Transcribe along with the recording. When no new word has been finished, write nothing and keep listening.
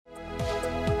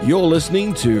You're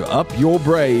listening to Up Your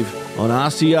Brave on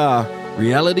RCR,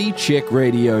 Reality Check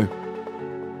Radio.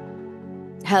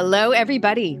 Hello,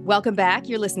 everybody. Welcome back.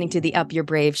 You're listening to the Up Your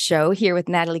Brave show here with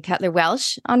Natalie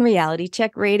Cutler-Welsh on Reality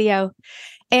Check Radio.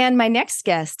 And my next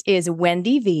guest is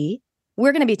Wendy V.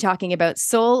 We're going to be talking about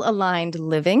soul-aligned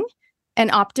living and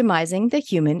optimizing the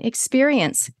human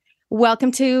experience.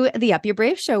 Welcome to the Up Your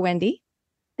Brave show, Wendy.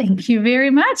 Thank you very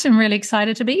much. I'm really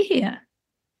excited to be here.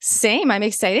 Same. I'm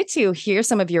excited to hear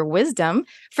some of your wisdom.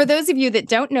 For those of you that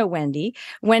don't know Wendy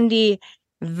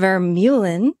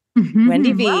VERMEULEN,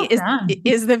 Wendy V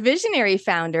is the visionary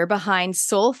founder behind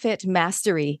Soul Fit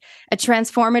Mastery, a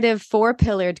transformative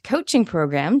 4-pillared coaching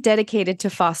program dedicated to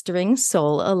fostering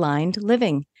soul-aligned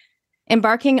living.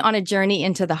 Embarking on a journey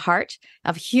into the heart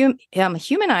of humaning,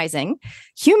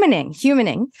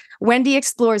 Wendy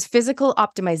explores physical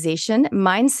optimization,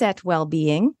 mindset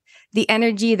well-being, the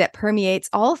energy that permeates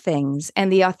all things,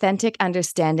 and the authentic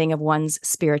understanding of one's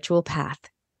spiritual path.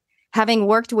 Having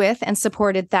worked with and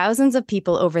supported thousands of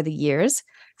people over the years,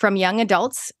 from young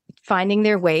adults finding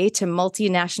their way to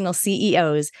multinational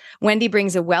CEOs, Wendy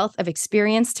brings a wealth of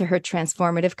experience to her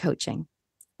transformative coaching.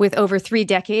 With over 3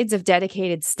 decades of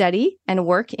dedicated study and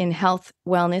work in health,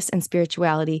 wellness, and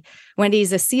spirituality, Wendy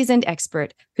is a seasoned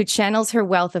expert who channels her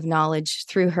wealth of knowledge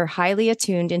through her highly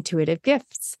attuned intuitive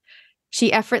gifts.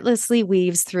 She effortlessly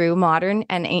weaves through modern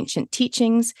and ancient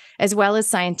teachings, as well as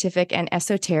scientific and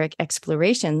esoteric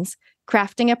explorations,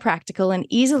 crafting a practical and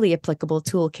easily applicable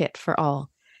toolkit for all.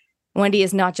 Wendy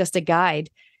is not just a guide.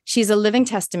 She's a living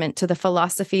testament to the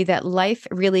philosophy that life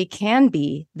really can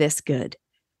be this good.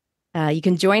 You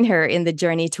can join her in the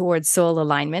journey towards soul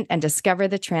alignment and discover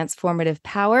the transformative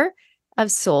power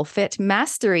of Soul Fit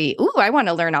Mastery. Ooh, I want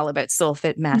to learn all about Soul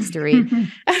Fit Mastery.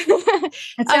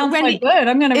 It sounds Wendy, so good.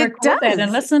 I'm going to record that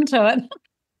and listen to it.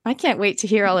 I can't wait to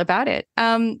hear all about it.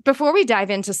 Before we dive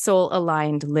into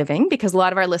soul-aligned living, because a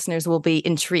lot of our listeners will be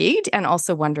intrigued and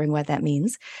also wondering what that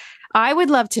means, I would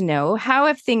love to know, how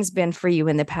have things been for you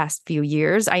in the past few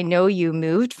years? I know you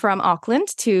moved from Auckland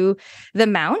to the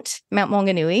Mount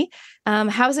Maunganui.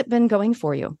 How's it been going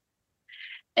for you?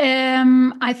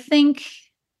 I think,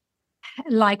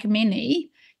 like many,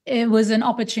 it was an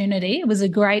opportunity. It was a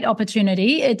great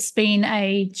opportunity. It's been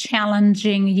a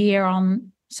challenging year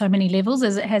on so many levels,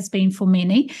 as it has been for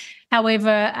many.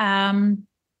 However,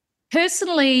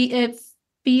 personally, it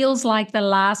feels like the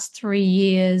last 3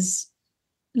 years,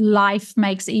 life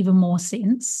makes even more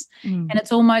sense. And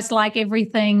it's almost like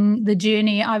everything, the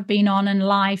journey I've been on in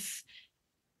life,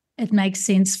 it makes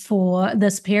sense for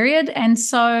this period. And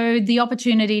so the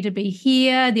opportunity to be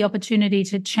here, the opportunity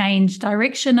to change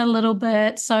direction a little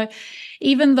bit. So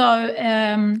even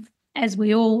though, as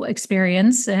we all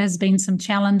experience, there has been some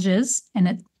challenges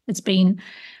and it's been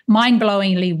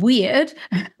mind-blowingly weird,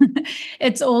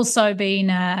 it's also been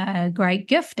a great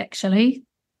gift, actually.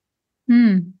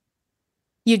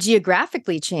 You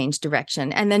geographically changed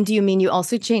direction. And then do you mean you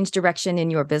also changed direction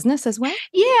in your business as well?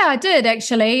 Yeah, I did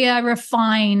actually. I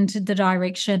refined the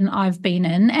direction I've been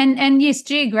in. And yes,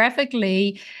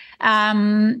 geographically,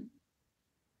 it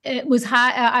was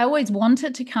hard. I always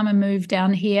wanted to come and move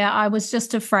down here. I was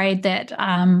just afraid that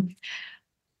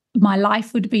my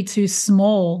life would be too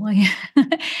small.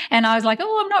 And I was like,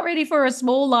 oh, I'm not ready for a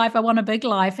small life. I want a big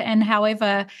life. And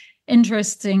however,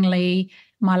 interestingly,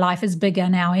 my life is bigger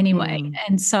now anyway.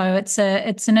 And so it's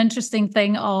an interesting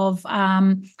thing of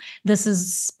this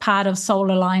is part of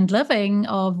soul-aligned living,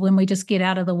 of when we just get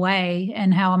out of the way,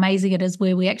 and how amazing it is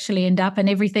where we actually end up, and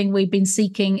everything we've been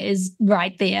seeking is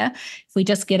right there if we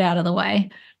just get out of the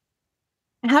way.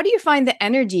 How do you find the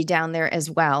energy down there as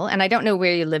well? And I don't know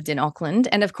where you lived in Auckland.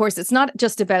 And of course, it's not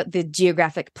just about the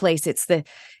geographic place. It's the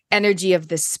energy of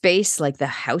the space, like the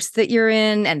house that you're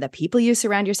in and the people you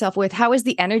surround yourself with. How is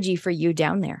the energy for you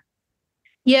down there?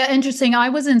 Yeah, interesting. I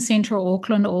was in Central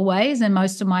Auckland always, and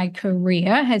most of my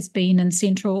career has been in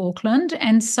Central Auckland.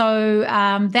 And so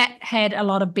that had a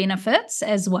lot of benefits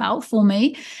as well for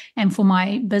me and for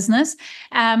my business.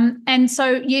 And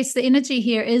so, yes, the energy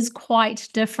here is quite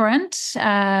different.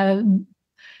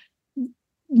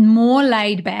 More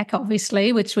laid back,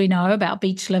 obviously, which we know about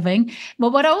beach living.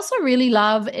 But what I also really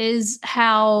love is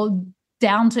how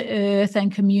down to earth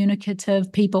and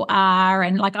communicative people are.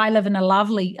 And like,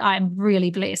 I'm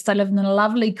really blessed. I live in a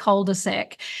lovely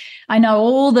cul-de-sac. I know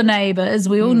all the neighbors.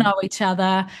 We all know each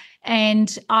other.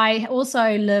 And I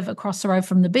also live across the road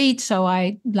from the beach, so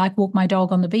I walk my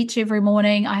dog on the beach every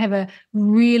morning. I have a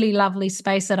really lovely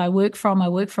space that I work from. I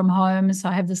work from home, so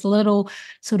I have this little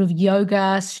sort of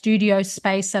yoga studio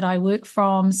space that I work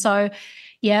from. So,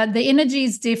 yeah, the energy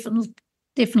is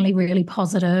definitely really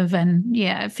positive, and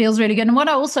yeah, it feels really good. And what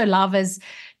I also love is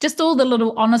just all the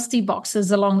little honesty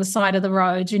boxes along the side of the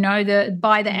road,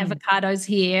 buy the avocados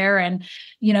here, and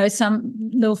some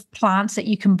little plants that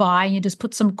you can buy, and you just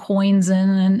put some coins in.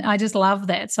 And I just love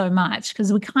that so much,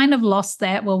 because we kind of lost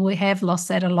that. Well, we have lost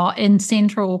that a lot in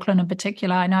central Auckland in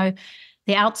particular. I know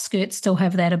the outskirts still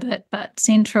have that a bit, but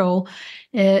central,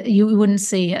 you wouldn't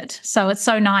see it. So it's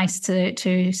so nice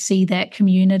to see that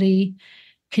community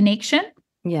connection.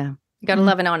 Yeah. You got to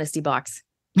love an honesty box.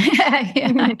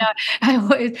 Yeah, I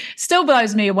know. It still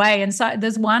blows me away. And so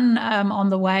there's one on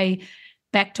the way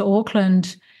back to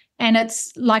Auckland, and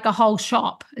it's like a whole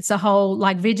shop. It's a whole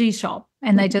like veggie shop,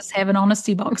 and they just have an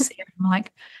honesty box there. I'm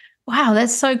like, wow,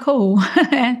 that's so cool.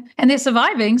 And they're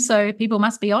surviving, so people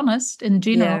must be honest in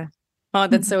general. Yeah. Oh,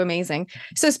 that's so amazing.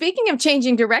 So speaking of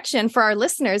changing direction for our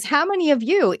listeners, how many of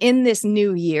you in this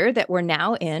new year that we're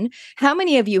now in, how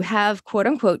many of you have quote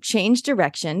unquote changed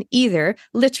direction, either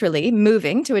literally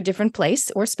moving to a different place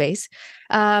or space,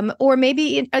 or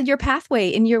maybe in your pathway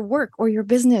in your work or your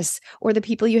business or the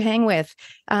people you hang with?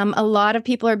 A lot of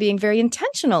people are being very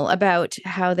intentional about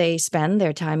how they spend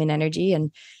their time and energy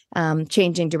and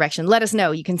changing direction. Let us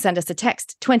know. You can send us a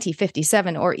text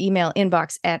 2057 or email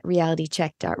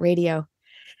inbox@realitycheck.radio.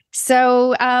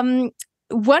 So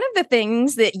one of the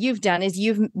things that you've done is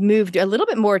you've moved a little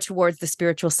bit more towards the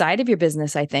spiritual side of your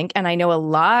business, I think. And I know a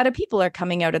lot of people are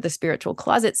coming out of the spiritual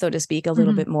closet, so to speak, a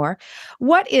little bit more.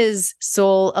 What is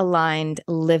soul-aligned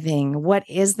living? What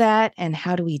is that? And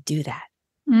how do we do that?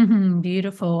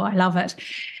 Beautiful. I love it.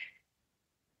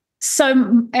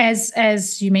 So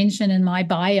as you mentioned in my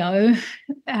bio,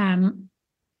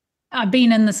 I've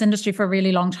been in this industry for a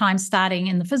really long time, starting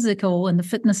in the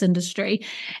fitness industry,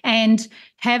 and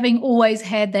having always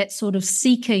had that sort of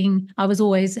seeking. Have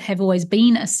always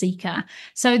been a seeker.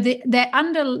 So that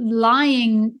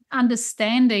underlying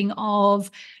understanding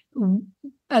of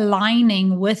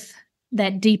aligning with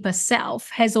that deeper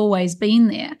self has always been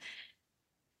there.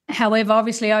 However,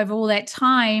 obviously over all that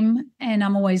time, and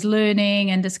I'm always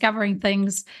learning and discovering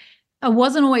things, I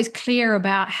wasn't always clear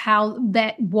about how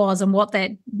that was and what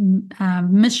that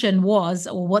mission was,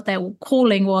 or what that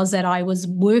calling was that I was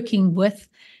working with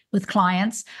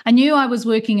clients. I knew I was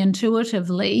working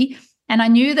intuitively, and I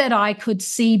knew that I could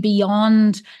see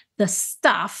beyond the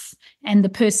stuff and the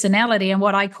personality and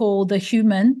what I call the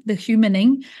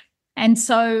humaning. And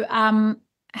so,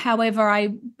 however,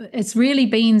 it's really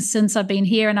been since I've been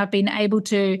here, and I've been able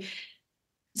to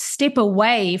step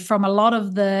away from a lot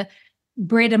of the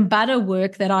bread and butter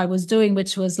work that I was doing,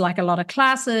 which was like a lot of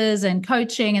classes and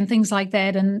coaching and things like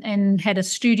that, and had a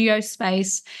studio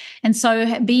space. And so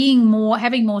having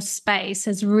more space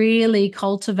has really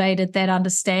cultivated that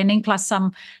understanding, plus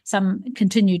some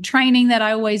continued training that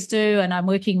I always do. And I'm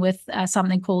working with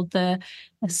something called the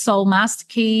Soul Master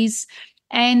Keys.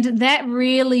 And that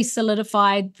really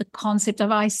solidified the concept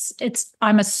of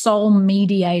I'm a soul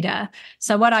mediator.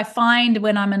 So what I find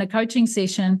when I'm in a coaching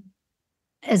session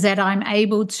is that I'm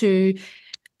able to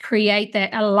create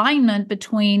that alignment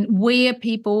between where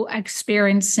people are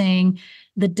experiencing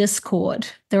the discord.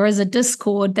 There is a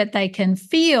discord that they can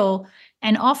feel,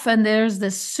 and often there's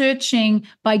this searching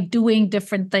by doing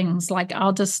different things, like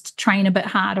I'll just train a bit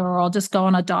harder, or I'll just go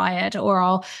on a diet, or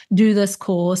I'll do this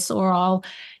course, or I'll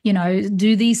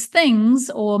do these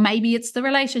things, or maybe it's the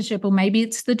relationship, or maybe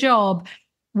it's the job.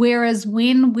 Whereas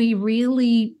when we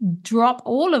really drop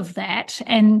all of that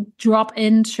and drop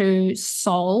into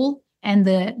soul and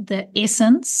the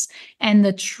essence and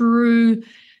the true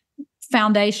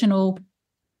foundational,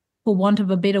 for want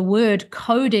of a better word,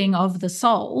 coding of the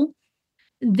soul,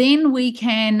 then we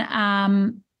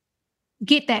can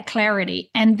get that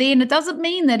clarity. And then it doesn't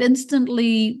mean that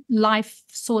instantly life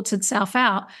sorts itself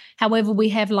out. However, we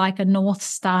have like a North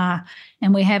Star,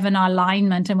 and we have an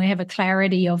alignment, and we have a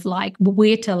clarity of like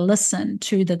where to listen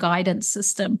to the guidance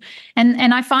system.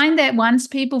 And I find that once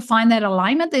people find that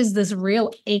alignment, there's this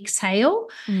real exhale,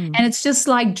 and it's just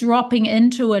like dropping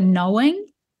into a knowing.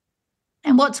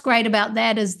 And what's great about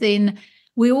that is then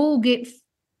we all get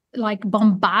like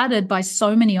bombarded by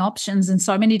so many options and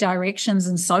so many directions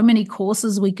and so many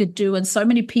courses we could do and so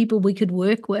many people we could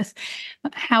work with.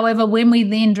 However, when we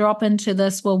then drop into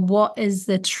this, well, what is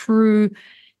the true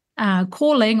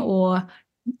calling or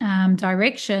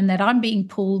direction that I'm being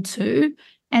pulled to?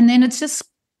 And then it just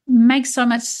makes so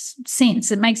much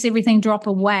sense. It makes everything drop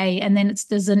away, and then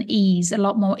there's an ease, a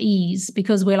lot more ease,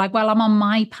 because we're like, well, I'm on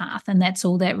my path, and that's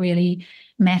all that really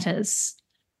matters.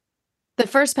 The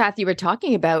first path you were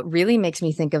talking about really makes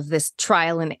me think of this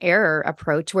trial and error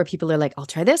approach where people are like, I'll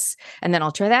try this and then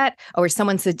I'll try that. Or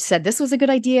someone said this was a good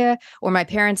idea. Or my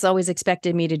parents always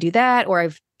expected me to do that. Or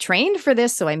I've trained for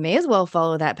this, so I may as well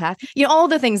follow that path. You know, all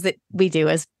the things that we do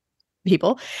as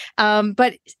people.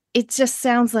 But it just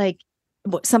sounds like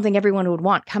something everyone would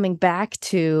want, coming back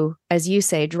to, as you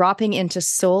say, dropping into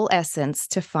soul essence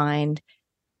to find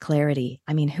clarity.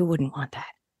 I mean, who wouldn't want that?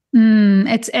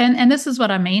 And this is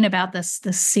what I mean about this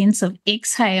sense of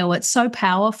exhale. It's so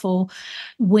powerful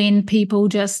when people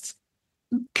just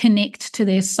connect to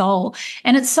their soul.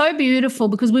 And it's so beautiful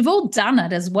because we've all done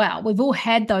it as well. We've all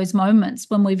had those moments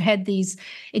when we've had these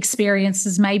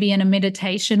experiences, maybe in a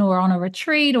meditation or on a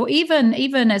retreat, or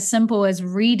even as simple as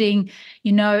reading.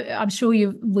 You know, I'm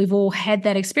sure we've all had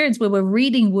that experience where we're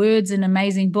reading words in an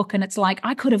amazing book and it's like,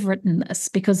 I could have written this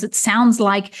because it sounds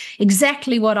like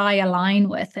exactly what I align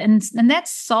with. And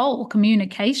that's soul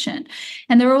communication.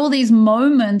 And there are all these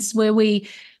moments where we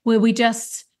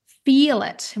just feel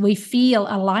it. We feel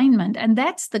alignment. And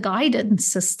that's the guidance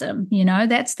system, you know,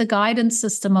 that's the guidance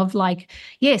system of like,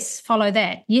 yes, follow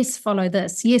that. Yes, follow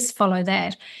this. Yes, follow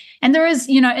that. And there is,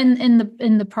 you know, in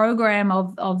the program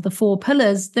of the 4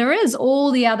 pillars, there is all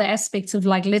the other aspects of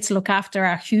like, let's look after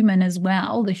our human as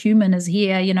well. The human is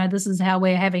here, you know, this is how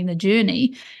we're having the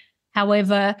journey.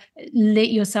 However, let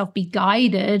yourself be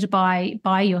guided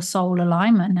by your soul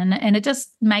alignment. And it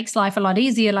just makes life a lot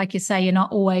easier. Like you say, you're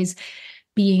not always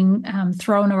being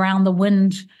thrown around the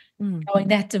wind, going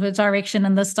that direction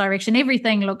and this direction.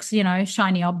 Everything looks, you know,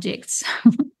 shiny objects.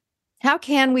 How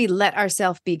can we let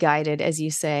ourselves be guided, as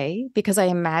you say? Because I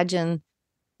imagine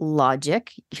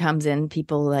logic comes in.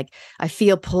 People like, I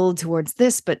feel pulled towards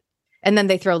this, and then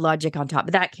they throw logic on top.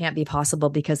 But that can't be possible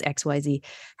because X, Y, Z.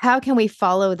 How can we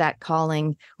follow that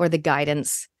calling or the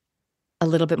guidance a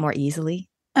little bit more easily?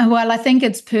 Well, I think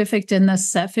it's perfect in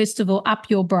this, first of all, up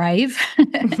your brave.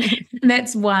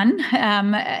 That's one.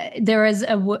 There is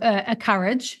a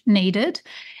courage needed,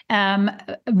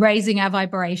 raising our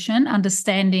vibration,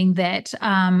 understanding that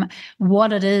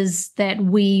what it is that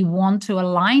we want to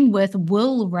align with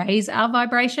will raise our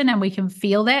vibration, and we can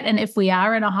feel that. And if we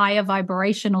are in a higher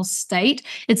vibrational state,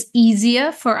 it's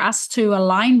easier for us to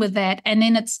align with that. And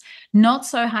then it's not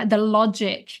so hard. The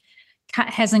logic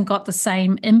hasn't got the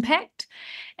same impact.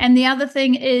 And the other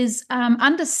thing is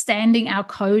understanding our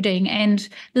coding. And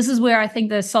this is where I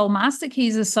think the Soul Master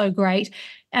Keys are so great.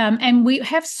 And we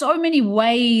have so many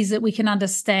ways that we can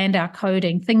understand our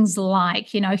coding, things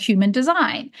like, you know, human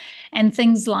design, and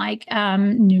things like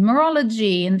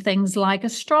numerology, and things like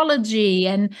astrology.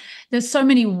 And there's so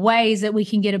many ways that we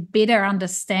can get a better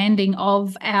understanding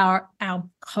of our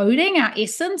coding, our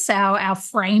essence, our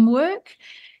framework.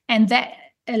 And that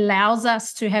allows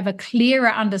us to have a clearer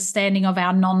understanding of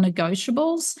our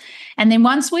non-negotiables. And then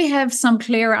once we have some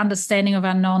clearer understanding of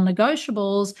our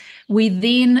non-negotiables, we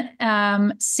then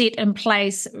set in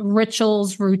place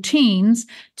rituals, routines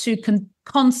to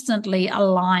constantly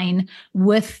align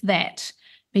with that.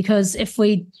 Because if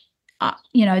we,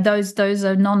 you know, those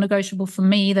are non-negotiable for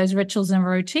me, those rituals and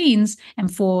routines,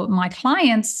 and for my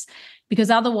clients, because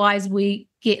otherwise we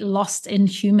get lost in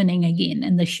humaning again,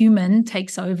 and the human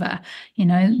takes over, you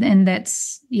know, and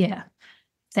that's, yeah,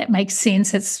 that makes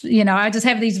sense. It's, you know, I just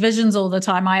have these visions all the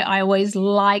time. I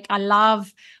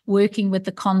love working with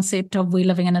the concept of we're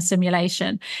living in a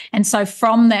simulation. And so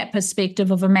from that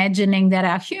perspective of imagining that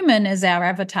our human is our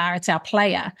avatar, it's our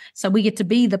player. So we get to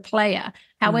be the player.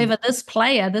 However, this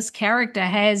player, this character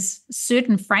has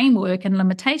certain framework and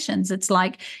limitations. It's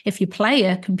like if you play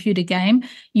a computer game,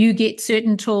 you get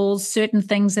certain tools, certain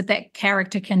things that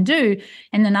character can do,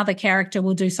 and another character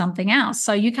will do something else.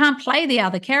 So you can't play the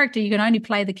other character. You can only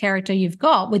play the character you've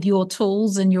got with your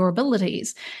tools and your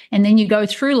abilities. And then you go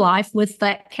through life with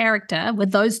that character,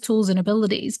 with those tools and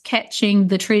abilities, catching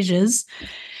the treasures,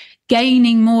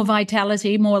 gaining more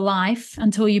vitality, more life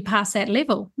until you pass that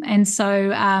level. And so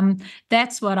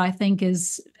that's what I think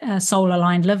is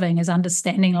soul-aligned living, is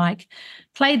understanding, like,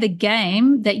 play the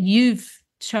game that you've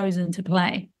chosen to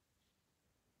play.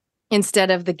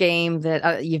 Instead of the game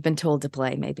that you've been told to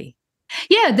play, maybe.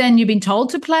 Yeah, then you've been told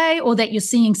to play, or that you're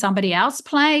seeing somebody else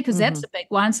play, because that's a big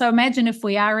one. So imagine if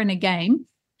we are in a game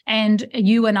and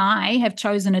you and I have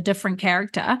chosen a different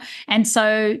character. And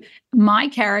so my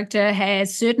character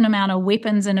has certain amount of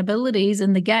weapons and abilities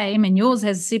in the game, and yours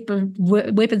has separate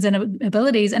weapons and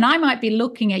abilities. And I might be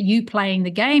looking at you playing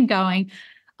the game going,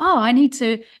 oh, I need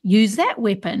to use that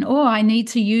weapon, or I need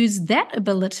to use that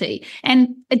ability.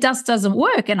 And it just doesn't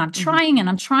work. And I'm trying and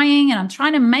I'm trying and I'm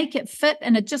trying to make it fit,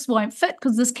 and it just won't fit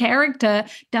because this character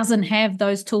doesn't have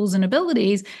those tools and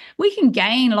abilities. We can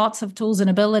gain lots of tools and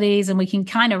abilities, and we can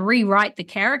kind of rewrite the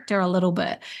character a little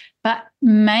bit. But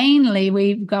mainly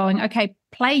we're going, okay,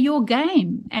 play your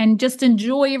game and just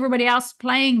enjoy everybody else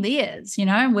playing theirs. You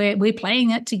know, we're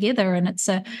playing it together, and it's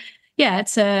a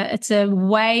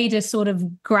way to sort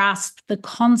of grasp the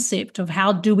concept of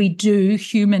how do we do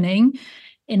humaning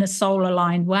in a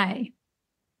soul-aligned way.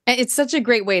 It's such a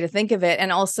great way to think of it.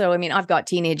 And also, I mean, I've got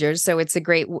teenagers, so it's a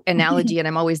great analogy, and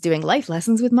I'm always doing life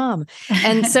lessons with mom.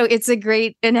 And so it's a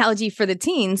great analogy for the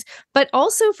teens, but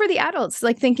also for the adults,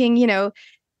 like thinking, you know,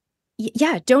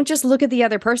 yeah, don't just look at the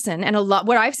other person. And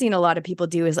what I've seen a lot of people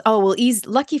do is, oh, well,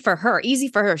 lucky for her, easy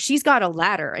for her. She's got a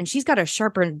ladder and she's got a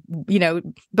sharper, you know,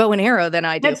 bow and arrow than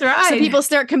I do. That's right. So people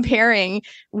start comparing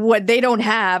what they don't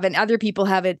have and other people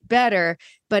have it better.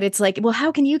 But it's like, well,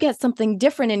 how can you get something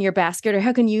different in your basket, or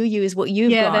how can you use what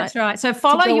you've got? Yeah, that's right. So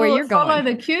follow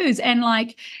the cues. And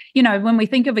like, you know, when we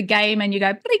think of a game and you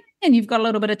go, and you've got a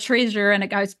little bit of treasure and it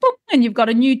goes, boom, and you've got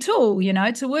a new tool, you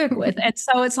know, to work with. And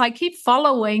so it's like, keep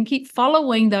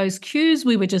following those cues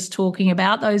we were just talking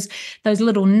about, those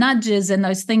little nudges and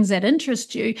those things that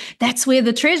interest you. That's where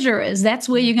the treasure is. That's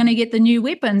where you're going to get the new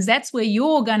weapons. That's where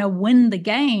you're going to win the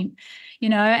game. You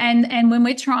know, and when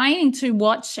we're trying to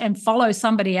watch and follow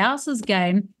somebody else's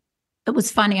game, it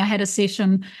was funny. I had a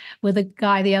session with a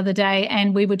guy the other day,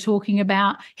 and we were talking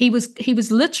about he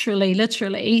was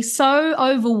literally so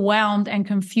overwhelmed and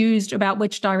confused about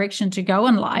which direction to go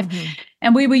in life.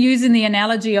 And we were using the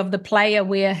analogy of the player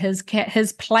where his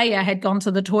player had gone to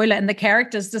the toilet, and the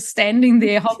character's just standing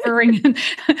there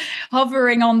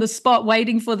hovering on the spot,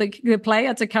 waiting for the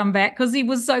player to come back because he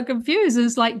was so confused.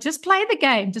 It's like, just play the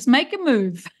game, just make a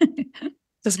move.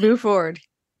 Just move forward.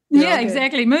 Yeah,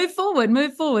 exactly. Move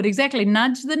forward. Exactly.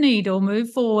 Nudge the needle,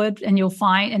 move forward, and you'll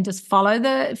find, and just follow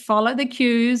the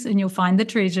cues, and you'll find the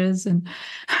treasures. And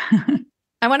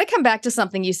I want to come back to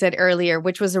something you said earlier,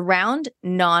 which was around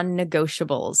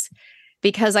non-negotiables,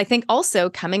 because I think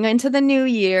also coming into the new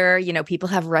year, you know, people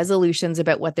have resolutions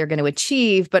about what they're going to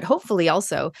achieve, but hopefully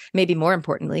also, maybe more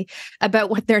importantly, about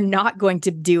what they're not going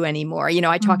to do anymore. You know,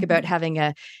 I talk about having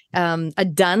a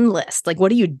done list. Like,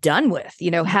 what are you done with? You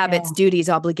know, habits, duties,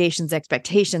 obligations,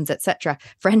 expectations, etc.,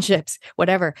 friendships,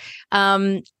 whatever.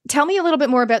 Tell me a little bit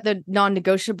more about the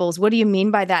non-negotiables. What do you mean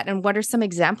by that? And what are some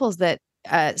examples that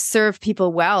serve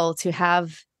people well to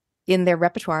have in their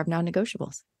repertoire of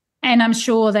non-negotiables? And I'm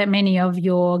sure that many of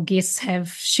your guests have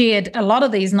shared a lot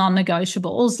of these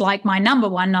non-negotiables. Like my number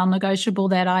one non-negotiable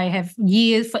that I have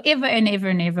forever and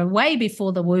ever, way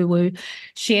before the woo-woo,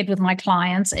 shared with my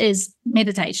clients is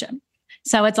meditation.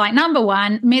 So it's like, number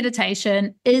one,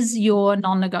 meditation is your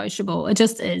non-negotiable. It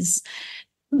just is.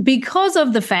 Because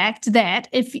of the fact that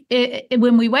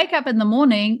when we wake up in the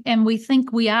morning and we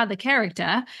think we are the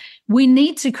character, we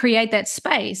need to create that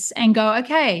space and go,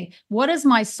 okay, what is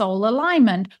my soul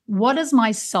alignment? What is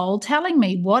my soul telling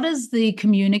me? What is the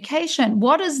communication?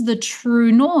 What is the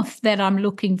true north that I'm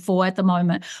looking for at the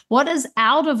moment? What is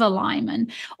out of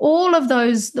alignment? All of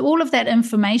that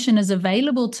information is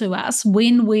available to us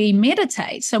when we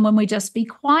meditate. So when we just be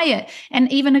quiet,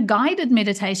 and even a guided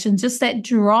meditation, just that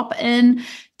drop in,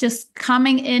 just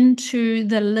coming into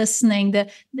the listening, the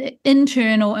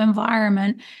internal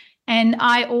environment. And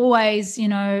I always, you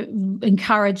know,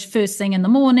 encourage first thing in the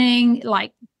morning,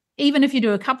 like even if you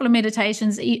do a couple of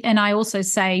meditations, and I also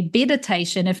say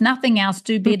meditation, if nothing else,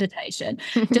 do meditation.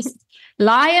 Just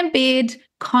lie in bed,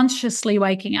 consciously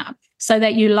waking up, so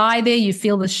that you lie there, you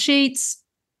feel the sheets,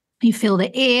 you feel the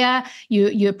air,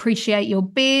 you appreciate your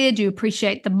bed, you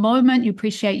appreciate the moment, you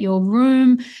appreciate your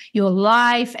room, your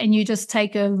life, and you just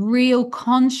take a real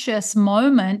conscious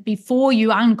moment before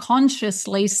you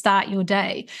unconsciously start your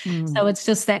day. So it's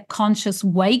just that conscious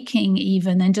waking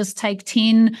even, and just take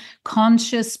 10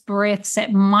 conscious breaths,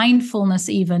 that mindfulness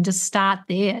even, just start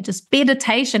there, just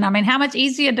meditation. I mean, how much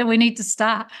easier do we need to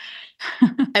start?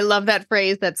 I love that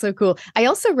phrase. That's so cool. I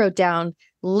also wrote down,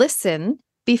 listen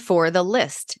before the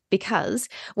list, because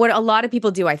what a lot of people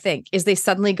do, I think, is they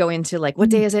suddenly go into like, what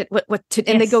day is it?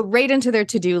 And they go right into their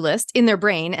to-do list in their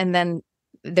brain, and then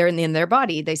they're in their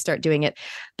body, they start doing it.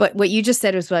 But what you just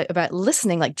said was about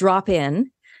listening, like drop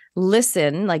in,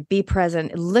 listen, like be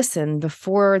present, listen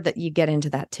before that you get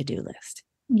into that to-do list.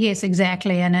 Yes,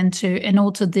 exactly. And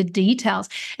into the details.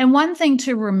 And one thing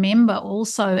to remember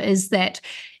also is that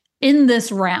in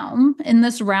this realm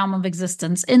of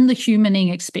existence, in the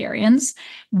humaning experience,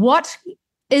 what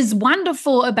is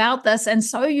wonderful about this and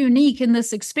so unique in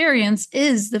this experience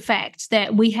is the fact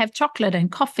that we have chocolate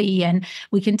and coffee and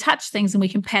we can touch things and we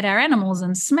can pet our animals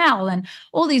and smell and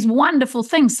all these wonderful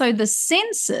things. So the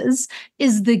senses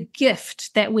is the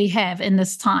gift that we have in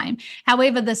this time.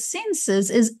 However, the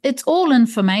senses it's all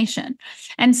information.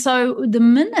 And so the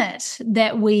minute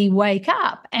that we wake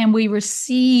up and we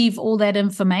receive all that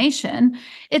information,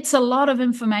 it's a lot of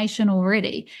information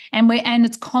already. And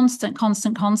it's constant.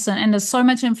 And there's so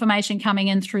much information coming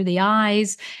in through the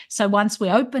eyes. So once we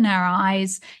open our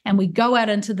eyes and we go out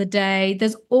into the day,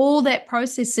 there's all that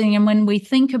processing. And when we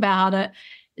think about it,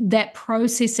 that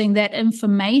processing, that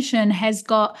information has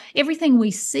got everything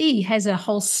we see has a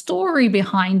whole story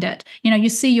behind it. You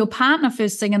see your partner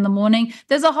first thing in the morning,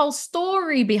 there's a whole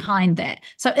story behind that.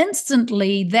 So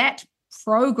instantly that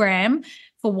program,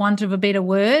 for want of a better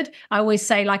word, I always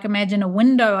say, like, imagine a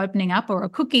window opening up or a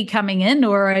cookie coming in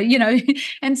or,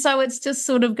 and so it's just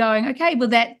sort of going, okay, well,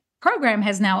 that program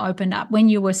has now opened up. When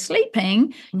you were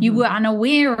sleeping, you were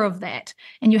unaware of that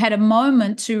and you had a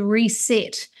moment to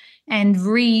reset and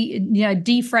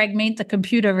defragment the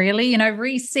computer, really,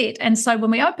 reset. And so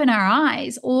when we open our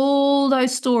eyes, all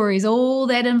those stories, all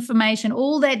that information,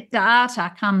 all that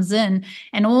data comes in,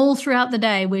 and all throughout the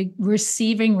day, we're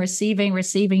receiving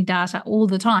data all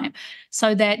the time.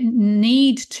 So that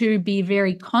need to be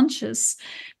very conscious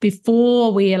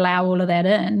before we allow all of that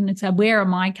in. So where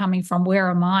am I coming from? Where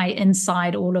am I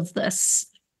inside all of this?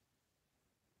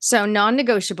 So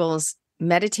non-negotiables,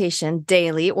 meditation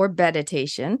daily or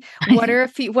meditation. What are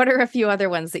a few other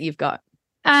ones that you've got?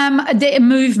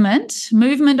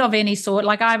 Movement of any sort.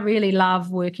 Like, I really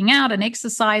love working out and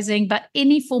exercising, but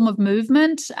any form of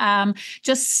movement,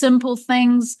 just simple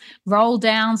things, roll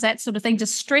downs, that sort of thing,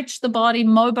 just stretch the body,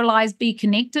 mobilize, be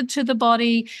connected to the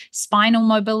body, spinal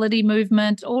mobility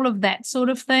movement, all of that sort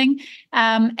of thing,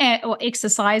 or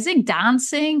exercising,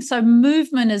 dancing. So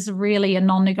movement is really a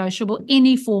non-negotiable,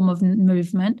 any form of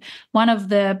movement. One of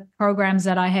the programs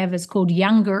that I have is called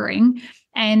Youngering.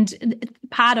 And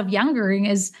part of Youngering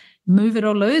is move it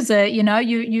or lose it.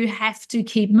 You have to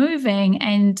keep moving.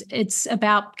 And it's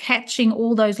about catching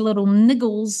all those little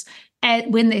niggles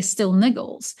when they're still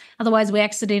niggles. Otherwise, we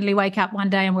accidentally wake up one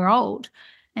day and we're old.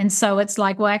 And so it's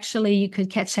like, well, actually, you could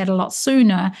catch that a lot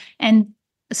sooner. And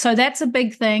so that's a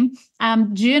big thing.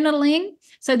 Journaling.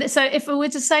 So if we were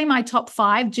to say my top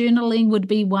 5, journaling would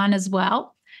be one as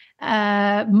well,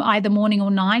 either morning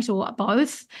or night or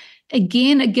both.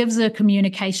 Again, it gives a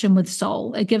communication with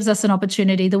soul. It gives us an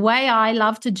opportunity. The way I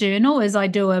love to journal is I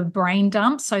do a brain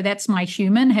dump. So that's my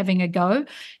human having a go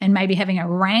and maybe having a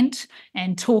rant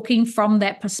and talking from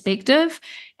that perspective.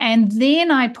 And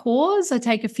then I pause, I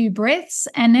take a few breaths,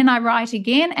 and then I write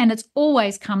again, and it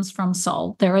always comes from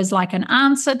soul. There is like an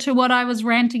answer to what I was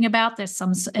ranting about. There's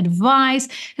some advice.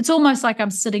 It's almost like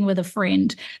I'm sitting with a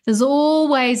friend. There's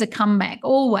always a comeback,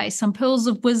 always some pearls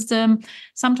of wisdom.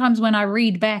 Sometimes when I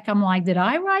read back, I'm like, did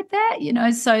I write that?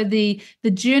 So the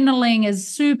journaling is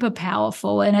super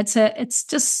powerful, and it's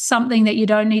just something that you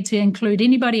don't need to include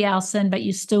anybody else in, but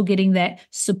you're still getting that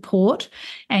support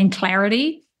and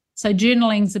clarity. So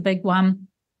journaling's a big one.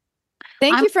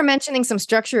 Thank you for mentioning some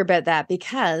structure about that,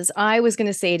 because I was going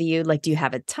to say to you, like, do you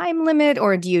have a time limit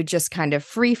or do you just kind of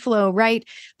free flow, right?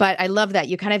 But I love that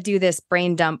you kind of do this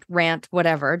brain dump, rant,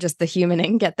 whatever, just the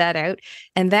humaning, get that out,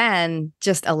 and then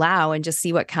just allow and just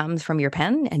see what comes from your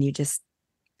pen. And you just,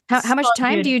 how much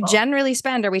time do you generally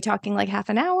spend? Are we talking like half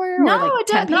an hour? No, or like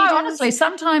 10 pages? No, honestly,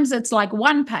 sometimes it's like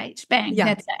one page, bang. Yeah.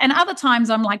 That's it. And other times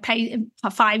I'm like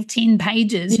 5-10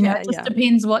 pages, it just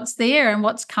depends what's there and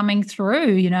what's coming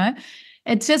through,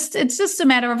 It's just a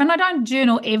matter of, and I don't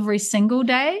journal every single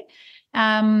day.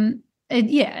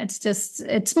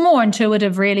 It's more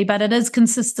intuitive, really, but it is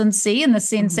consistency in the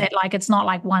sense that, like, it's not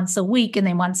like once a week and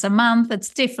then once a month. It's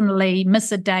definitely miss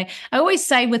a day. I always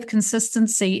say with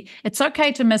consistency, it's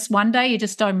okay to miss one day, you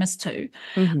just don't miss 2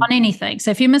 on anything.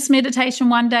 So if you miss meditation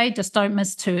one day, just don't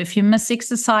miss 2. If you miss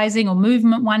exercising or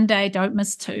movement one day, don't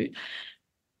miss 2.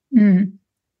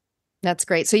 That's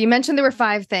great. So you mentioned there were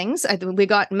 5 things. We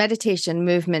got meditation,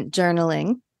 movement,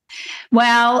 journaling.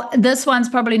 Well, this one's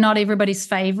probably not everybody's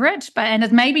favorite, and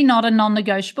it's maybe not a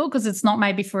non-negotiable because it's not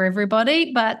maybe for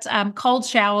everybody, but cold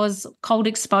showers, cold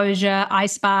exposure,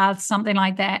 ice baths, something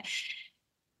like that.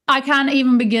 I can't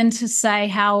even begin to say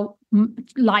how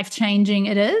life-changing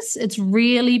it is. It's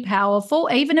really powerful,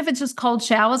 even if it's just cold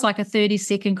showers, like a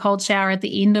 30-second cold shower at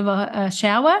the end of a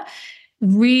shower.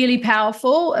 Really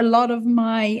powerful. A lot of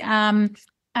my,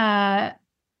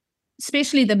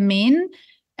 especially the men,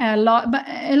 but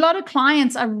a lot of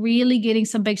clients are really getting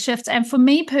some big shifts. And for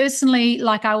me personally,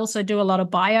 like I also do a lot of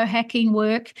biohacking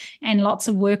work and lots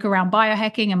of work around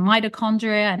biohacking and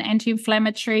mitochondria and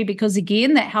anti-inflammatory, because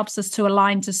again, that helps us to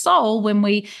align to soul when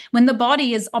the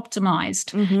body is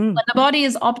optimized. When the body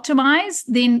is optimized,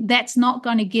 then that's not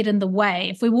going to get in the way.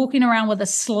 If we're walking around with a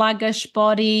sluggish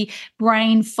body,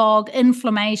 brain fog,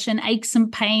 inflammation, aches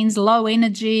and pains, low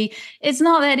energy, it's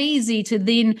not that easy to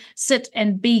then sit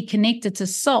and be connected to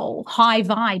soul, high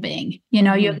vibing. You're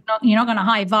not going to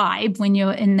high vibe when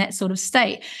you're in that sort of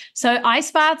state. So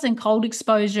ice baths and cold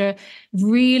exposure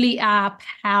really are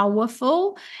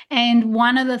powerful. And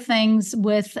one of the things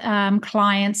with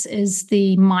clients is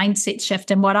the mindset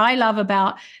shift. And what I love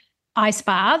about ice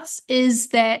baths is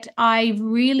that I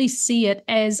really see it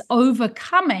as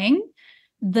overcoming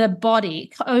the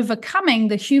body, overcoming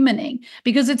the humaning,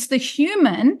 because it's the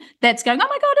human that's going, oh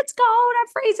my God, it's cold, I'm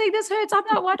freezing, this hurts, I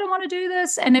don't want to do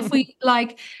this. And if we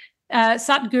like,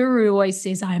 Satguru always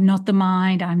says, I am not the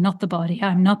mind, I'm not the body,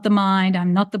 I'm not the mind,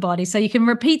 I'm not the body. So you can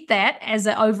repeat that as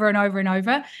over and over and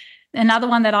over. Another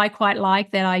one that I quite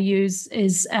like that I use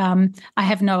is I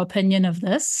have no opinion of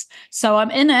this. So I'm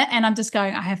in it and I'm just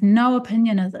going, I have no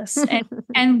opinion of this.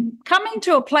 And coming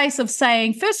to a place of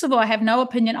saying, first of all, I have no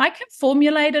opinion. I can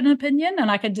formulate an opinion and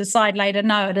I can decide later,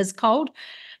 no, it is cold.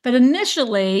 But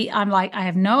initially, I'm like, I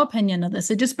have no opinion of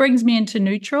this. It just brings me into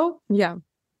neutral. Yeah.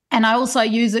 And I also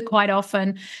use it quite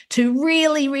often to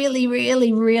really, really,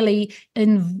 really, really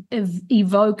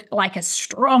evoke like a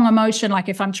strong emotion. Like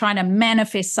if I'm trying to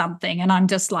manifest something and I'm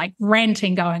just like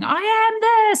ranting, going, I am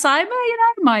this, I'm,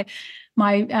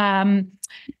 my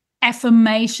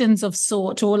affirmations of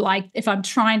sort, or like if I'm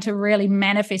trying to really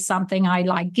manifest something, I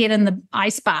like get in the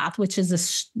ice bath, which is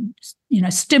a,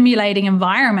 stimulating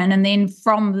environment. And then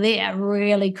from there,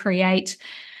 really create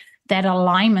that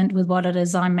alignment with what it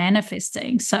is I'm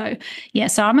manifesting. So yeah,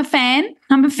 so I'm a fan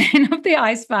of the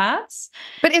ice baths.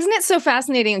 But isn't it so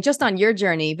fascinating just on your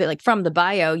journey, but like from the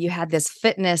bio, you had this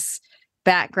fitness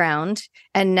background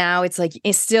and now it's like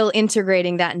it's still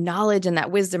integrating that knowledge and that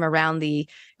wisdom around the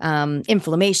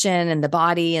inflammation and the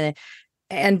body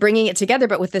and bringing it together,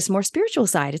 but with this more spiritual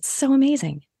side. It's so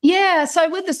amazing. Yeah. So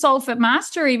with the Soul Fit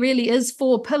Mastery really is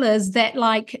 4 pillars that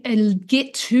like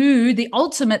get to the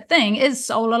ultimate thing is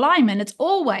soul alignment. It's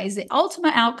always the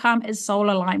ultimate outcome is soul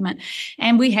alignment.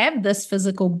 And we have this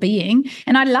physical being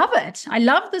and I love it. I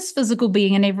love this physical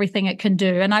being and everything it can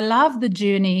do. And I love the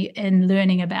journey in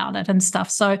learning about it and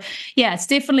stuff. So yeah, it's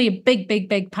definitely a big, big,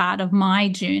 big part of my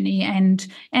journey and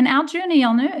our journey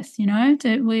on earth,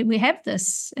 we have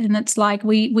this and it's like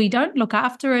we don't look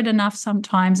after it enough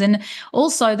sometimes. And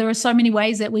also there are so many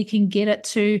ways that we can get it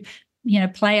to,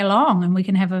 play along and we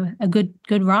can have a good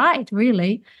ride,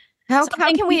 really. How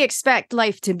can we expect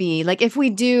life to be? Like if we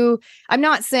do, I'm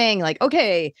not saying like,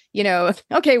 okay,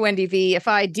 Wendy V, if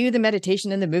I do the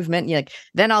meditation and the movement,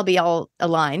 then I'll be all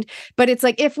aligned. But it's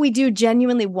like, if we do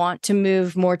genuinely want to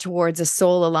move more towards a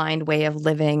soul aligned way of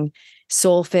living,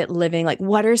 soul fit living, like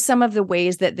what are some of the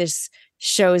ways that this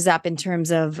shows up in terms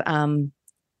of,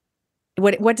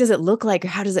 what does it look like? Or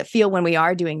how does it feel when we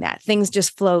are doing that? Things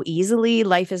just flow easily.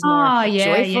 Life is more joyful.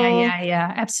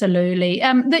 Yeah, absolutely.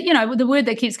 The word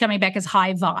that keeps coming back is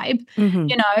high vibe,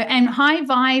 and high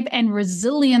vibe and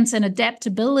resilience and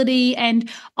adaptability. And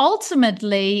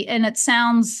ultimately, and it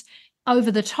sounds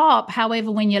over the top. However,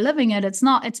 when you're living it, it's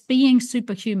not, it's being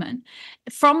superhuman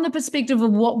from the perspective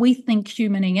of what we think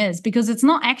humaning is, because it's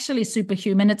not actually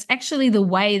superhuman. It's actually the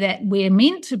way that we're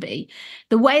meant to be,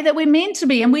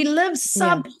 and we live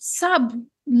sub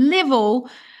level.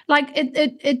 Like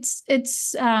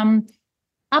it's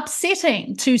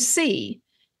upsetting to see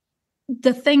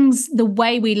the things, the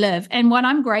way we live. And what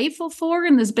I'm grateful for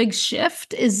in this big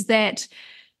shift is that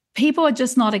people are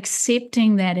just not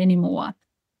accepting that anymore.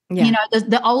 Yeah.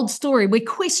 The old story, we're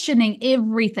questioning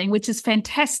everything, which is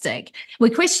fantastic.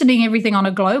 We're questioning everything on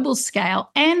a global scale,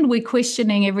 and we're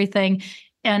questioning everything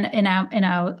in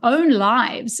our own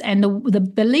lives and the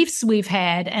beliefs we've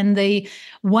had and the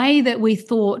way that we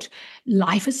thought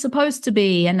life is supposed to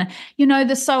be. And,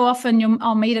 there's so often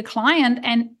I'll meet a client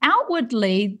and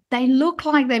outwardly they look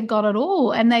like they've got it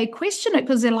all and they question it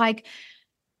because they're like,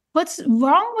 what's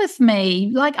wrong with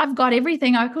me? Like, I've got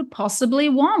everything I could possibly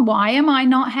want. Why am I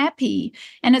not happy?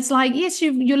 And it's like, yes,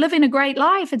 you're living a great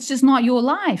life. It's just not your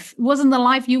life. It wasn't the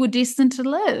life you were destined to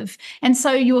live. And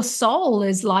so your soul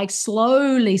is like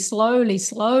slowly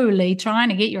trying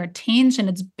to get your attention.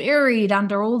 It's buried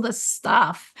under all this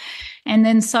stuff. And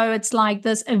then so it's like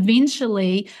this,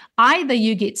 eventually, either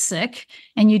you get sick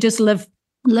and you just live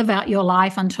out your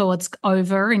life until it's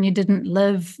over and you didn't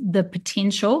live the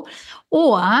potential,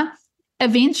 or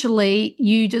eventually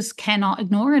you just cannot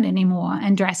ignore it anymore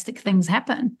and drastic things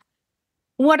happen.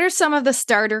 What are some of the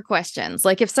starter questions?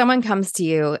 Like if someone comes to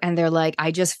you and they're like,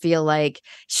 I just feel like,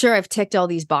 sure, I've ticked all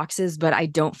these boxes, but I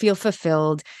don't feel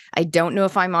fulfilled. I don't know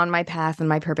if I'm on my path and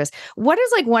my purpose. What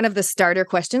is like one of the starter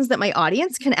questions that my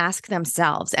audience can ask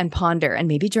themselves and ponder and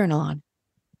maybe journal on?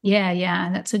 Yeah,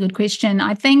 that's a good question.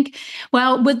 I think,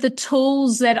 well, with the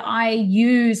tools that I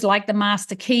use, like the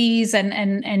master keys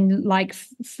and like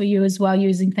for you as well,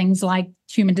 using things like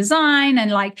human design and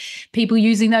like people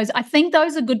using those, I think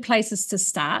those are good places to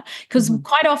start, because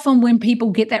quite often when people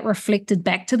get that reflected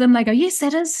back to them, they go, yes,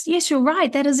 you're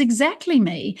right. That is exactly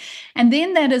me. And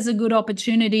then that is a good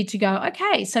opportunity to go,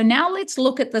 okay, so now let's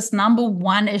look at this number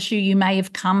one issue you may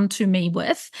have come to me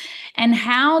with, and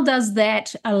how does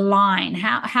that align?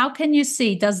 How can you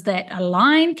see, does that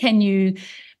align? Can you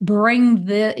bring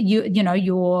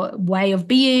your way of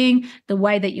being, the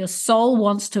way that your soul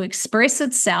wants to express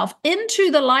itself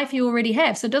into the life you already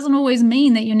have? So it doesn't always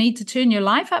mean that you need to turn your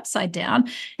life upside down.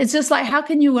 It's just like, how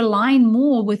can you align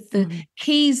more with the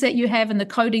keys that you have and the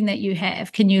coding that you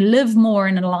have? Can you live more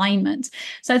in alignment?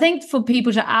 So I think for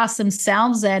people to ask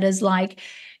themselves that is like,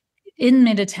 in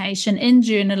meditation, in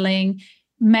journaling,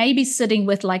 maybe sitting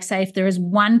with, like, say, if there is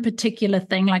one particular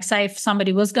thing, like say if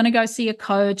somebody was going to go see a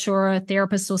coach or a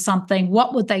therapist or something,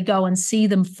 what would they go and see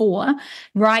them for?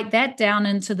 Write that down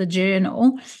into the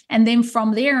journal. And then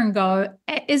from there and go,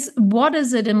 what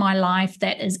is it in my life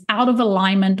that is out of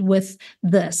alignment with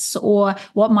this, or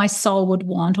what my soul would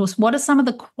want, or what are some of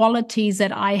the qualities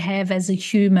that I have as a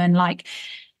human? Like,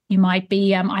 you might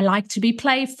be, I like to be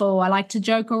playful. I like to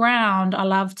joke around. I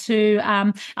love to,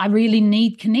 I really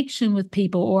need connection with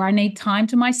people, or I need time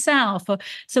to myself.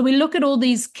 So we look at all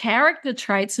these character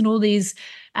traits and all these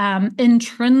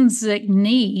intrinsic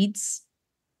needs.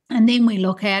 And then we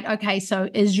look at, okay, so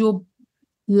is your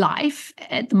life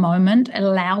at the moment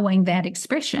allowing that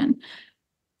expression?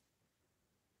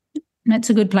 And that's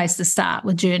a good place to start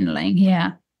with journaling.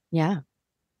 Yeah. Yeah.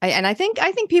 I think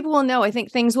people will know. I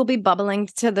think things will be bubbling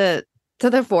to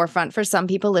the forefront for some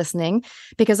people listening,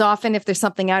 because often if there's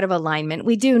something out of alignment,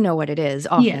 we do know what it is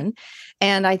often. Yeah.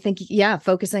 And I think,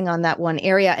 focusing on that one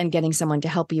area and getting someone to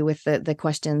help you with the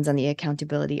questions and the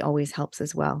accountability always helps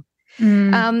as well.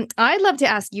 I'd love to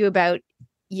ask you about,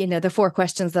 the 4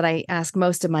 questions that I ask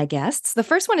most of my guests. The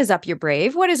first one is up your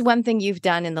brave. What is one thing you've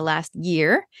done in the last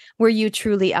year where you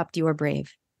truly upped your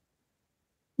brave?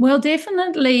 Well,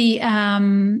 definitely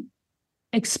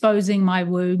exposing my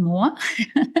woo more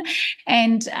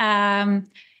and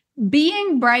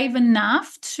being brave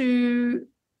enough to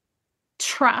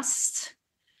trust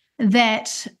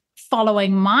that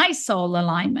following my soul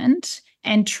alignment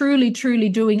and truly, truly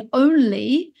doing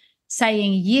only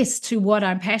saying yes to what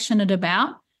I'm passionate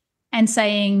about, and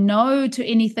saying no to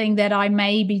anything that I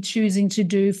may be choosing to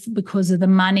do because of the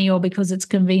money, or because it's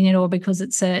convenient, or because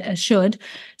it's a should.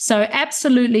 So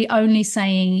absolutely only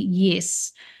saying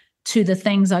yes to the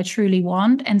things I truly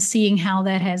want, and seeing how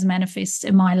that has manifested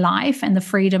in my life and the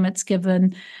freedom it's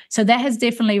given. So that has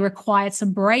definitely required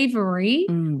some bravery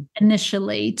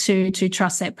initially to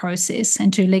trust that process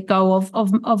and to let go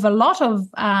of a lot of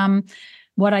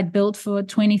what I'd built for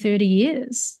 20, 30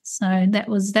 years. So that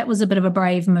was a bit of a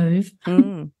brave move.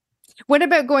 What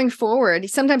about going forward?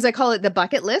 Sometimes I call it the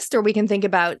bucket list, or we can think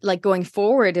about like going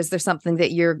forward. Is there something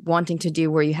that you're wanting to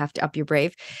do where you have to up your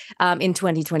brave in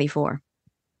 2024?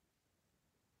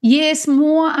 Yes,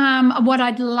 more. What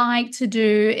I'd like to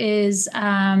do is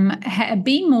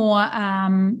be more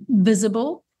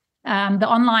visible. The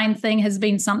online thing has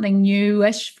been something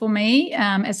newish for me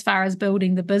as far as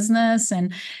building the business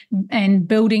and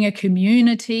building a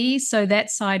community. So that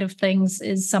side of things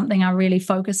is something I'm really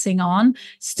focusing on.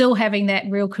 Still having that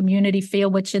real community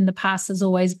feel, which in the past is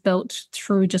always built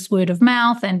through just word of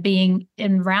mouth and being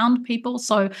around people.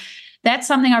 So that's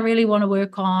something I really want to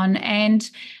work on, and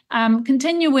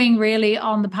continuing really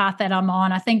on the path that I'm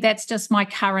on. I think that's just my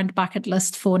current bucket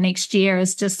list for next year,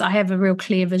 is just I have a real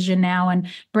clear vision now, and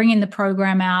bringing the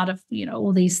program out of,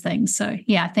 all these things. So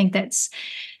yeah, I think that's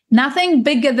nothing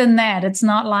bigger than that. It's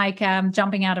not like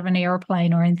jumping out of an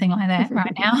airplane or anything like that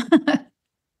right now.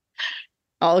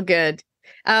 All good.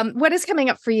 What is coming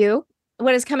up for you?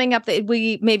 What is coming up that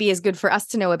maybe is good for us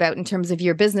to know about in terms of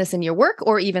your business and your work,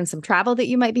 or even some travel that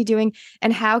you might be doing?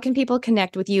 And how can people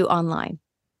connect with you online?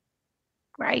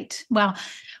 Great. Well,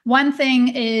 one thing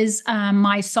is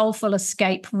my Soulful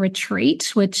Escape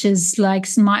retreat, which is like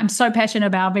I'm so passionate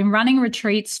about. I've been running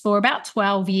retreats for about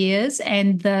 12 years.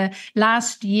 And the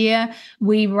last year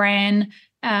we ran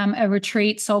a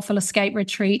retreat, Soulful Escape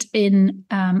retreat in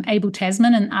Abel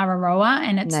Tasman in Araroa,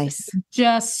 and it's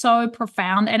just so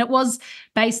profound. And it was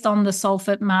based on the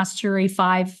Soulfit Mastery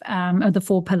 5 of the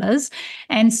 4 pillars.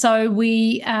 And so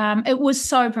it was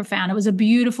so profound. It was a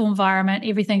beautiful environment,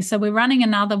 everything. So we're running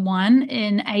another one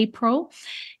in April,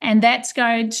 and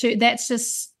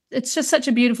it's just such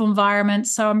a beautiful environment.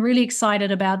 So I'm really excited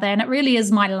about that. And it really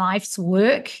is my life's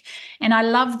work. And I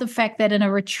love the fact that in a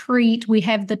retreat, we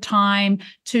have the time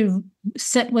to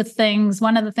sit with things.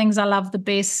 One of the things I love the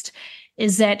best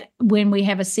is that when we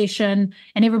have a session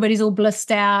and everybody's all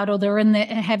blissed out, or they're in there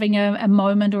having a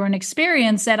moment or an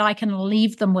experience, that I can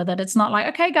leave them with it. It's not like,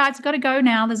 okay, guys, I've got to go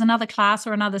now. There's another class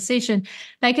or another session.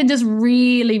 They can just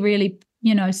really, really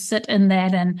sit in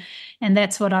that, and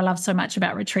that's what I love so much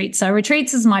about retreats. So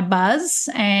retreats is my buzz,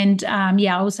 and I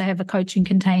also have a coaching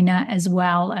container as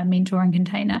well, a mentoring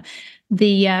container.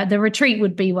 The retreat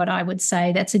would be what I would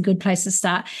say. That's a good place to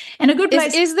start, and a good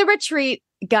place. Is the retreat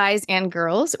guys and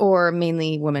girls, or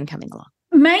mainly women coming along?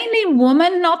 Mainly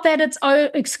women, not that it's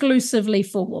exclusively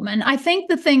for women. I think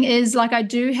the thing is, I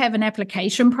do have an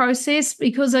application process,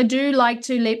 because I do like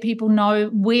to let people know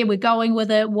where we're going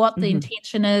with it, what the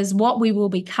intention is, what we will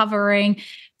be covering,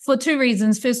 for 2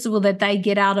 reasons. First of all, that they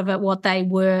get out of it what they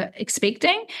were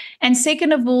expecting. And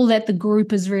second of all, that the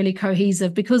group is really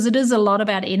cohesive, because it is a lot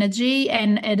about energy,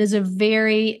 and it is a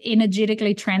very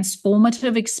energetically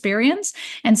transformative experience.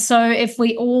 And so if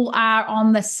we all are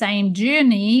on the same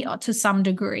journey to some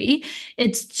degree,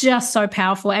 it's just so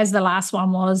powerful. As the last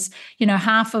one was,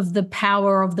 half of the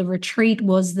power of the retreat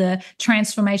was the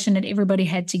transformation that everybody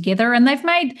had together. And they've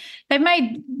made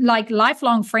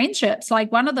lifelong friendships.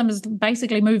 One of them has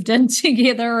basically moved in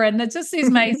together, and it's just these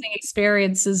amazing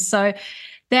experiences. So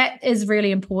that is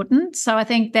really important. So I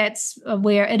think that's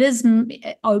where it is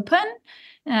open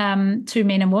to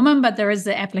men and women, but there is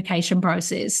the application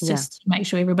process just to make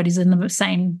sure everybody's in the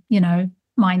same,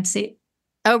 mindset.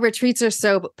 Oh, retreats are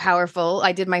so powerful.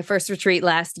 I did my first retreat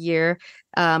last year,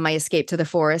 my escape to the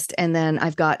forest, and then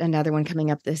I've got another one coming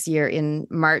up this year in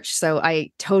March. So I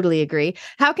totally agree.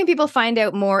 How can people find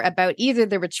out more about either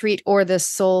the retreat or the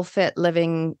Soul Fit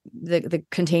Living, the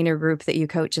container group that you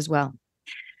coach as well?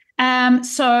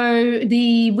 So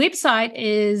the website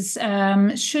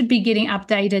should be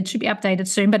updated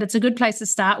soon, but it's a good place to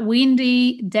start,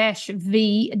 wendy-v.com.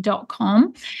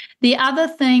 The other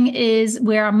thing is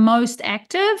where I'm most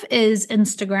active is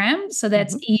Instagram. So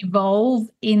that's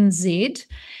EvolveNZ.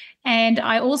 And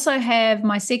I also have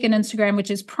my second Instagram, which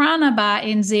is Prana Bar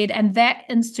NZ, and that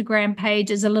Instagram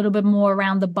page is a little bit more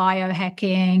around the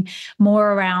biohacking,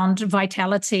 more around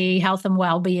vitality, health and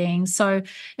well-being. So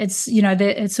it's,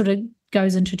 it sort of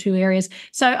goes into 2 areas.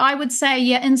 So I would say,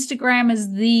 Instagram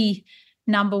is the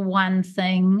number one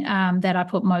thing that I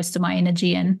put most of my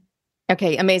energy in.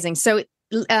 Okay, amazing. So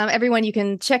everyone, you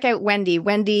can check out Wendy.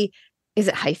 Wendy, is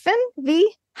it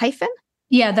V?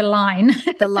 Yeah, the line.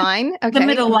 The line. Okay. The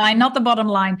middle line, not the bottom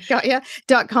line. Got ya.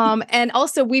 .com. And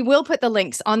also we will put the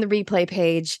links on the replay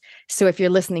page. So if you're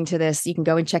listening to this, you can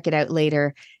go and check it out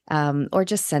later, or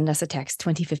just send us a text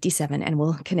 2057 and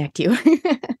we'll connect you.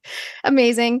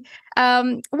 Amazing.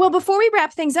 Well, before we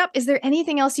wrap things up, is there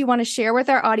anything else you want to share with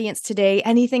our audience today?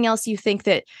 Anything else you think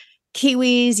that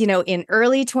Kiwis, in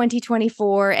early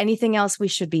 2024, anything else we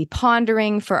should be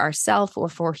pondering for ourselves or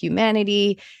for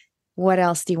humanity? What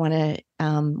else do you want to,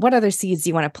 what other seeds do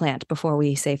you want to plant before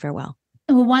we say farewell?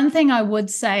 Well, one thing I would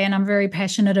say, and I'm very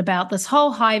passionate about this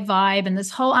whole high vibe and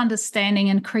this whole understanding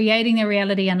and creating the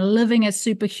reality and living as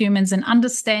superhumans, and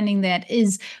understanding that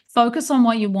is focus on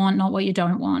what you want, not what you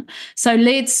don't want. So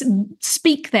let's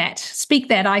speak that.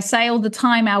 I say all the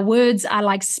time, our words are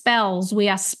like spells. We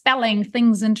are spelling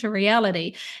things into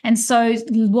reality. And so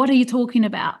what are you talking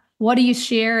about? What are you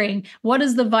sharing? What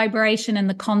is the vibration and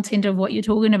the content of what you're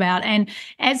talking about? And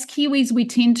as Kiwis, we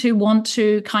tend to want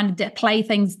to kind of play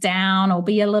things down or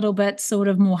be a little bit sort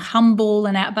of more humble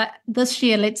and out. But this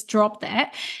year, let's drop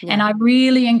that. Yeah. And I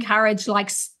really encourage,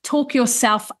 talk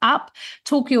yourself up,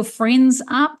 talk your friends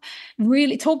up,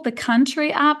 really talk the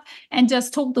country up, and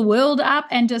just talk the world up,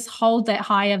 and just hold that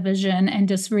higher vision and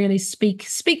just really speak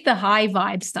the high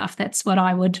vibe stuff. That's what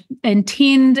I would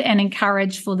intend and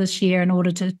encourage for this year in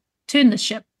order to turn the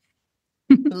ship.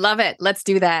 Love it. Let's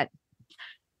do that.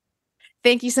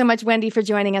 Thank you so much, Wendy, for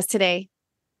joining us today.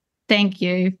 Thank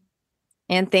you.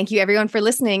 And thank you, everyone, for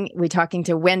listening. We're talking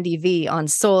to Wendy V on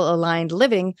Soul-Aligned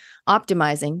Living,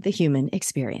 Optimizing the Human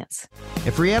Experience.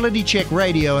 If Reality Check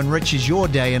Radio enriches your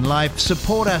day and life,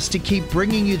 support us to keep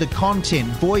bringing you the content,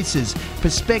 voices,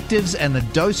 perspectives, and the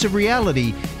dose of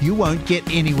reality you won't get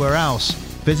anywhere else.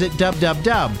 Visit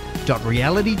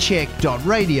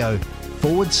www.realitycheck.radio.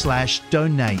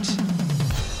 www.wendy.com/donate.